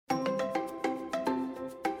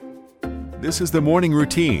This is the Morning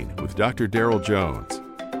Routine with Dr. Daryl Jones.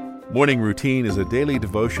 Morning Routine is a daily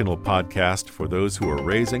devotional podcast for those who are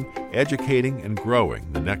raising, educating, and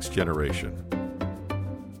growing the next generation.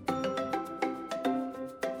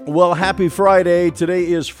 Well, happy Friday. Today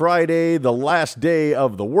is Friday, the last day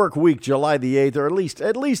of the work week, July the 8th, or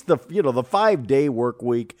at least the 5-day work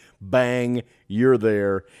week. Bang, you're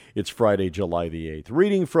there. It's Friday, July the 8th.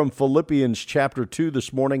 Reading from Philippians chapter 2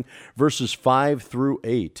 this morning, verses 5 through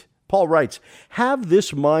 8. Paul writes, "Have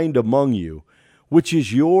this mind among you, which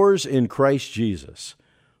is yours in Christ Jesus,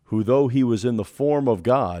 who though he was in the form of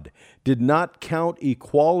God, did not count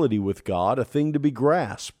equality with God a thing to be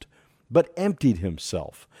grasped, but emptied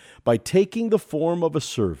himself by taking the form of a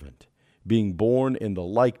servant, being born in the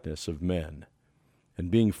likeness of men. And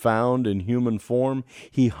being found in human form,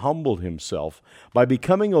 he humbled himself by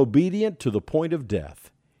becoming obedient to the point of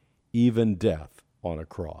death, even death on a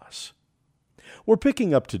cross." We're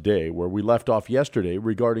picking up today where we left off yesterday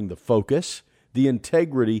regarding the focus, the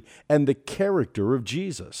integrity, and the character of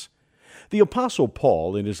Jesus. The Apostle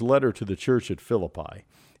Paul, in his letter to the church at Philippi,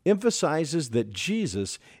 emphasizes that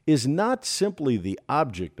Jesus is not simply the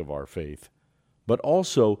object of our faith, but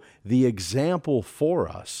also the example for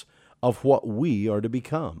us of what we are to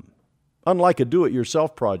become. Unlike a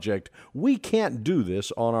do-it-yourself project, we can't do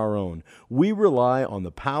this on our own. We rely on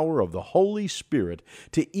the power of the Holy Spirit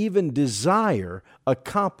to even desire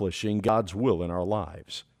accomplishing God's will in our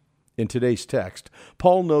lives. In today's text,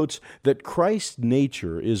 Paul notes that Christ's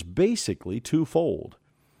nature is basically twofold.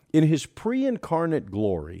 In his pre-incarnate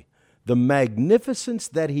glory, the magnificence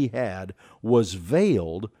that he had was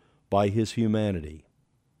veiled by his humanity.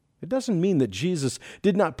 It doesn't mean that Jesus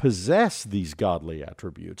did not possess these godly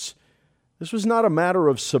attributes. This was not a matter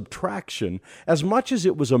of subtraction as much as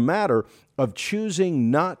it was a matter of choosing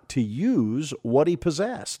not to use what he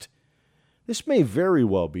possessed. This may very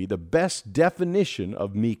well be the best definition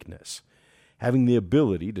of meekness, having the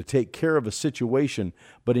ability to take care of a situation,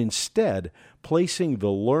 but instead placing the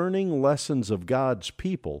learning lessons of God's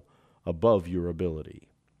people above your ability.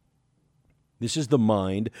 This is the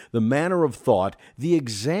mind, the manner of thought, the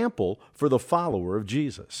example for the follower of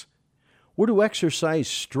Jesus. We're to exercise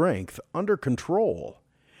strength under control.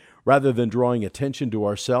 Rather than drawing attention to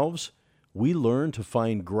ourselves, we learn to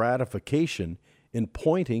find gratification in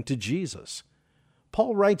pointing to Jesus.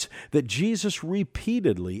 Paul writes that Jesus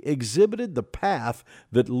repeatedly exhibited the path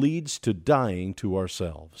that leads to dying to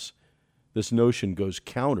ourselves. This notion goes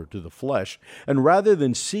counter to the flesh, and rather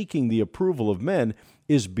than seeking the approval of men,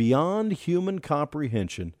 is beyond human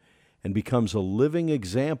comprehension and becomes a living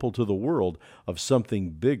example to the world of something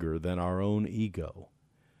bigger than our own ego.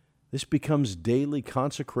 This becomes daily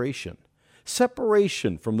consecration,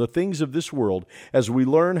 separation from the things of this world, as we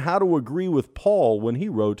learn how to agree with Paul when he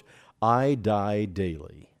wrote, "I die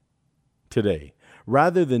daily." Today,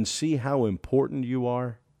 rather than see how important you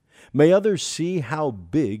are, may others see how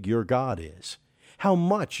big your God is, how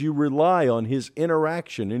much you rely on his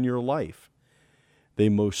interaction in your life. They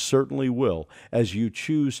most certainly will, as you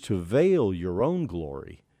choose to veil your own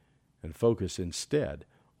glory and focus instead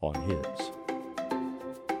on his.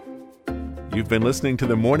 You've been listening to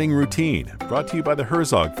the Morning Routine, brought to you by the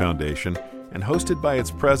Herzog Foundation and hosted by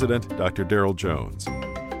its president, Dr. Daryl Jones.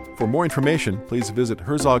 For more information, please visit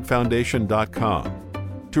herzogfoundation.com.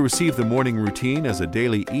 To receive the Morning Routine as a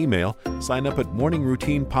daily email, sign up at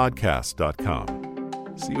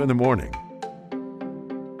morningroutinepodcast.com. See you in the morning.